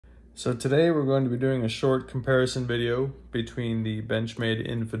So today we're going to be doing a short comparison video between the Benchmade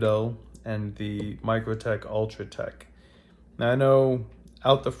Infidel and the Microtech Ultratech. Now I know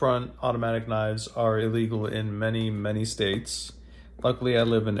out the front automatic knives are illegal in many states. Luckily I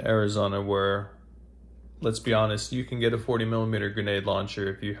live in Arizona where, let's be honest, you can get a 40mm grenade launcher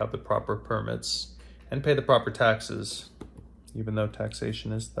if you have the proper permits and pay the proper taxes, even though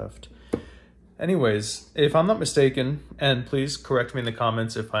taxation is theft. Anyways, if I'm not mistaken, and please correct me in the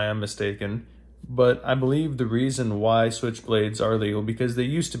comments if I am mistaken, but I believe the reason why switchblades are illegal because they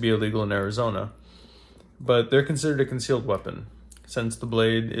used to be illegal in Arizona, but they're considered a concealed weapon since the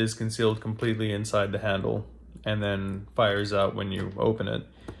blade is concealed completely inside the handle and then fires out when you open it.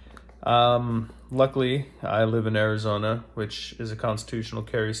 Luckily, I live in Arizona, which is a constitutional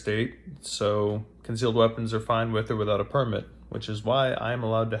carry state, so concealed weapons are fine with or without a permit, which is why I'm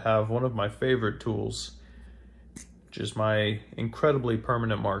allowed to have one of my favorite tools, which is my incredibly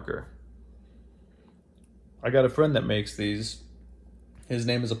permanent marker. I got a friend that makes these. His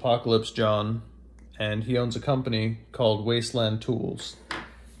name is Apocalypse John, and he owns a company called Wasteland Tools.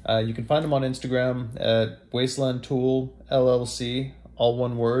 You can find him on Instagram at Wasteland Tool LLC, all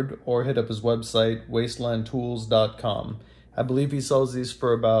one word, or hit up his website, wastelandtools.com. I believe he sells these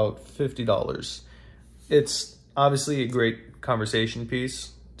for about $50. It's obviously a great conversation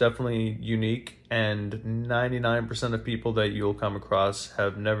piece, definitely unique, and 99% of people that you'll come across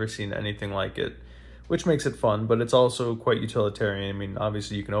have never seen anything like it, which makes it fun, but it's also quite utilitarian. I mean,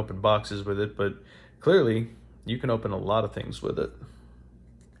 obviously you can open boxes with it, but clearly you can open a lot of things with it.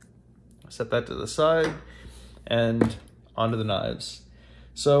 Set that to the side and onto the knives.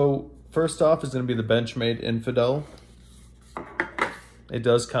 So first off is going to be the Benchmade Infidel. It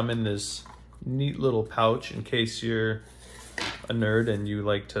does come in this neat little pouch in case you're a nerd and you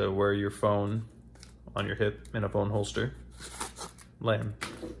like to wear your phone on your hip in a phone holster. Lame.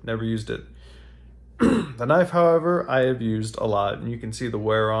 Never used it. The knife, however, I have used a lot, and you can see the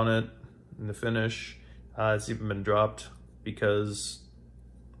wear on it and the finish. It's even been dropped because,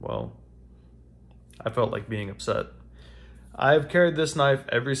 well, I felt like being upset. I've carried this knife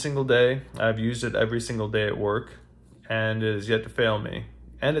every single day. I've used it every single day at work, and it has yet to fail me.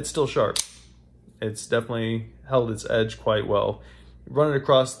 And it's still sharp. It's definitely held its edge quite well. Run it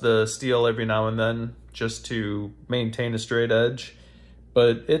across the steel every now and then just to maintain a straight edge,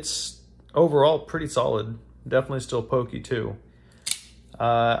 but it's overall pretty solid. Definitely still pokey too.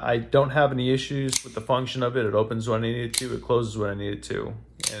 I don't have any issues with the function of it. It opens when I need it to, it closes when I need it to,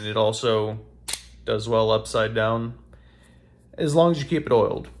 and it also does well upside down, as long as you keep it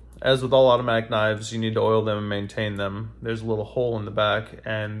oiled. As with all automatic knives, you need to oil them and maintain them. There's a little hole in the back,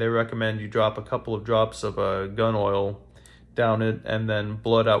 and they recommend you drop a couple of drops of gun oil down it and then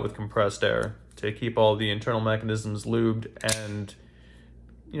blow it out with compressed air to keep all the internal mechanisms lubed and,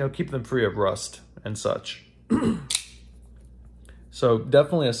 you know, keep them free of rust and such. So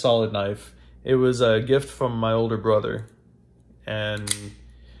definitely a solid knife. It was a gift from my older brother, and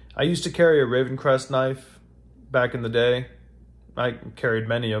I used to carry a Ravencrest knife back in the day. I carried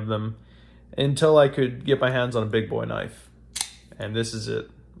many of them until I could get my hands on a big boy knife. And this is it.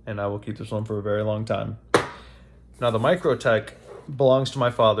 And I will keep this one for a very long time. Now the Microtech belongs to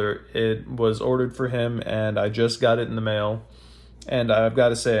my father. It was ordered for him and I just got it in the mail. And I've got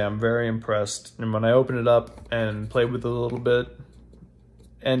to say, I'm very impressed. And when I opened it up and played with it a little bit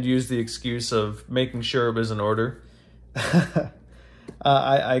and used the excuse of making sure it was in order,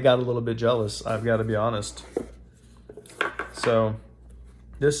 I got a little bit jealous, I've got to be honest. So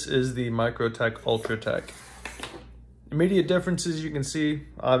this is the Microtech Ultratech. Immediate differences you can see,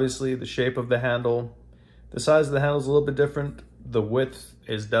 obviously the shape of the handle. The size of the handle is a little bit different. The width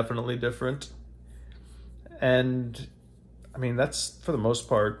is definitely different. And I mean, that's for the most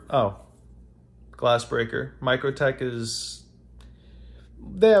part. Oh, glass breaker. Microtech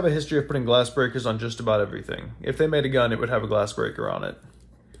they have a history of putting glass breakers on just about everything. If they made a gun, it would have a glass breaker on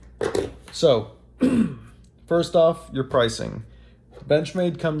it. So, first off, your pricing.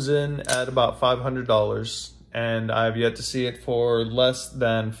 Benchmade comes in at about $500, and I've yet to see it for less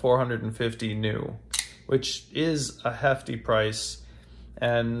than $450 new, which is a hefty price.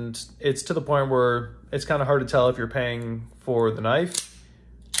 And it's to the point where it's kind of hard to tell if you're paying for the knife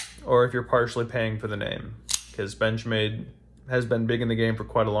or if you're partially paying for the name, because Benchmade has been big in the game for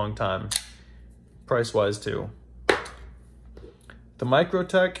quite a long time, price-wise too. The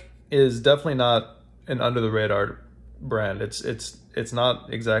Microtech is definitely not an under-the-radar brand. It's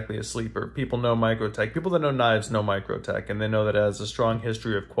not exactly a sleeper. People know Microtech. People that know knives know Microtech, and they know that it has a strong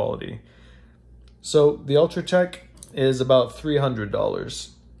history of quality. So the Ultratech is about $300.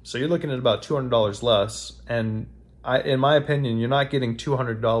 So you're looking at about $200 less, and in my opinion, you're not getting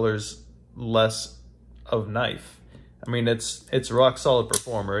 $200 less of knife. I mean, it's a rock solid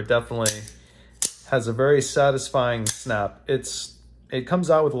performer. It definitely has a very satisfying snap. It comes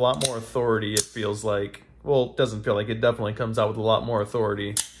out with a lot more authority, it feels like. Well, it doesn't feel like, it definitely comes out with a lot more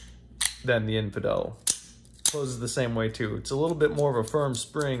authority than the Infidel. Closes the same way too. It's a little bit more of a firm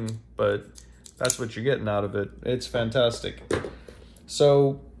spring, but that's what you're getting out of it. It's fantastic.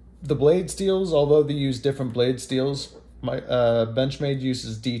 So the blade steels, although they use different blade steels, Benchmade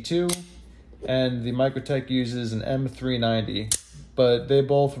uses D2 and the Microtech uses an M390, but they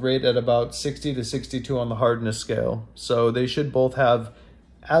both rate at about 60 to 62 on the hardness scale. So they should both have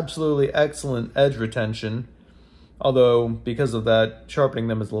absolutely excellent edge retention, although because of that, sharpening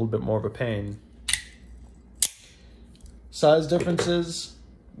them is a little bit more of a pain. Size differences,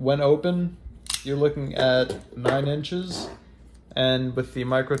 when open, you're looking at 9 inches, and with the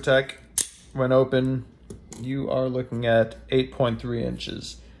Microtech, when open, you are looking at 8.3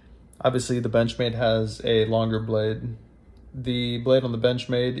 inches. Obviously, the Benchmade has a longer blade. The blade on the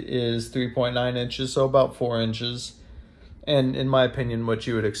Benchmade is 3.9 inches, so about 4 inches. And in my opinion, what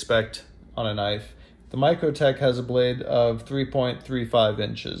you would expect on a knife. The Microtech has a blade of 3.35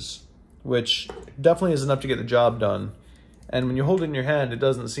 inches, which definitely is enough to get the job done. And when you hold it in your hand, it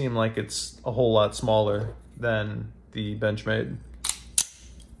doesn't seem like it's a whole lot smaller than the Benchmade.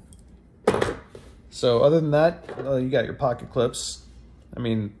 So other than that, you got your pocket clips. I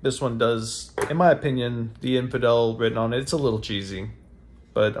mean, this one does, in my opinion, the Infidel written on it, it's a little cheesy.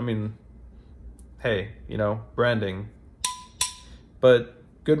 But, I mean, hey, you know, branding. But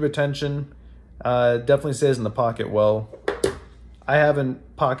good retention, definitely stays in the pocket well. I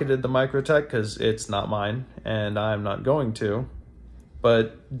haven't pocketed the Microtech because it's not mine, and I'm not going to.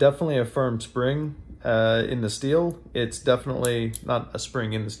 But definitely a firm spring in the steel. It's definitely not a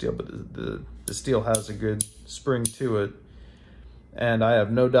spring in the steel, but the steel has a good spring to it. And I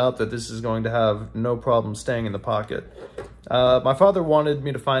have no doubt that this is going to have no problem staying in the pocket. My father wanted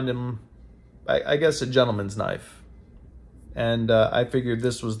me to find him, I guess, a gentleman's knife. And I figured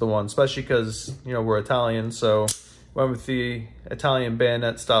this was the one, especially because, you know, we're Italian, so went with the Italian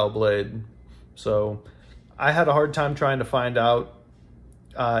bayonet style blade. So I had a hard time trying to find out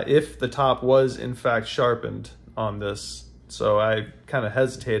if the top was in fact sharpened on this. So I kind of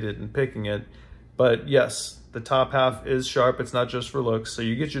hesitated in picking it. But yes, the top half is sharp. It's not just for looks. So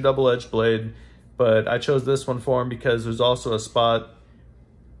you get your double-edged blade, but I chose this one for him because there's also a spot,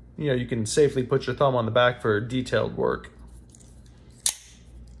 you know, you can safely put your thumb on the back for detailed work.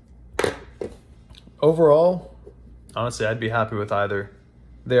 Overall, honestly, I'd be happy with either.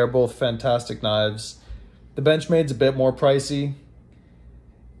 They are both fantastic knives. The Benchmade's a bit more pricey.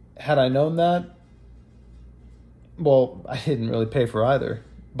 Had I known that, well, I didn't really pay for either,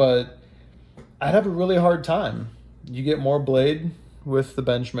 but I'd have a really hard time. You get more blade with the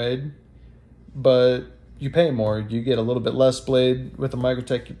Benchmade, but you pay more. You get a little bit less blade with the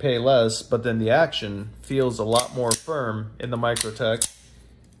Microtech, you pay less, but then the action feels a lot more firm in the Microtech.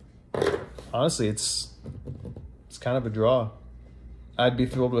 Honestly, it's kind of a draw. I'd be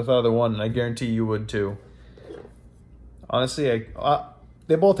thrilled with either one, and I guarantee you would too. Honestly,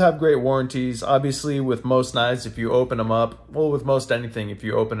 they both have great warranties. Obviously, with most knives, if you open them up, well, with most anything, if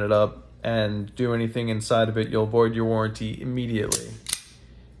you open it up and do anything inside of it, you'll void your warranty immediately.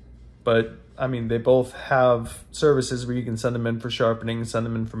 But, I mean, they both have services where you can send them in for sharpening, send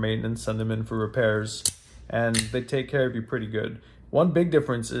them in for maintenance, send them in for repairs, and they take care of you pretty good. One big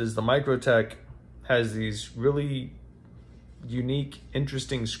difference is the Microtech has these really unique,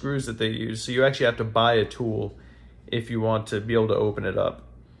 interesting screws that they use. So you actually have to buy a tool if you want to be able to open it up.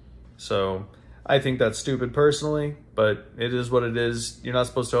 So I think that's stupid personally, but it is what it is. You're not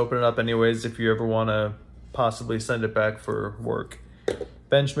supposed to open it up anyways if you ever want to possibly send it back for work.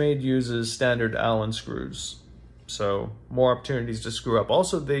 Benchmade uses standard Allen screws, so more opportunities to screw up.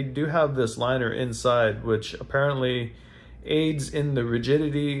 Also, they do have this liner inside, which apparently aids in the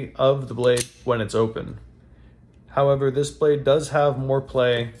rigidity of the blade when it's open. However, this blade does have more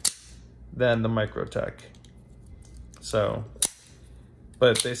play than the Microtech. So,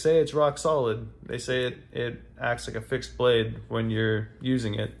 but they say it's rock solid. They say it acts like a fixed blade when you're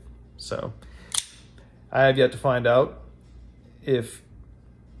using it. So, I have yet to find out if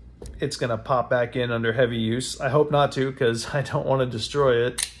it's gonna pop back in under heavy use. I hope not to, because I don't want to destroy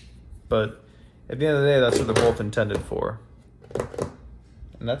it. But at the end of the day, that's what they're both intended for.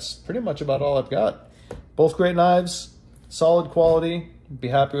 And that's pretty much about all I've got. Both great knives, solid quality, be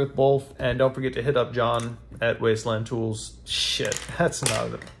happy with both, and don't forget to hit up John at Wasteland Tools. Shit, that's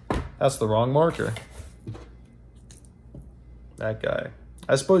the wrong marker. That guy.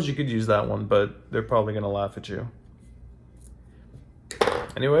 I suppose you could use that one, but they're probably gonna laugh at you.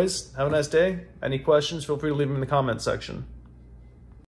 Anyways, have a nice day. Any questions, feel free to leave them in the comment section.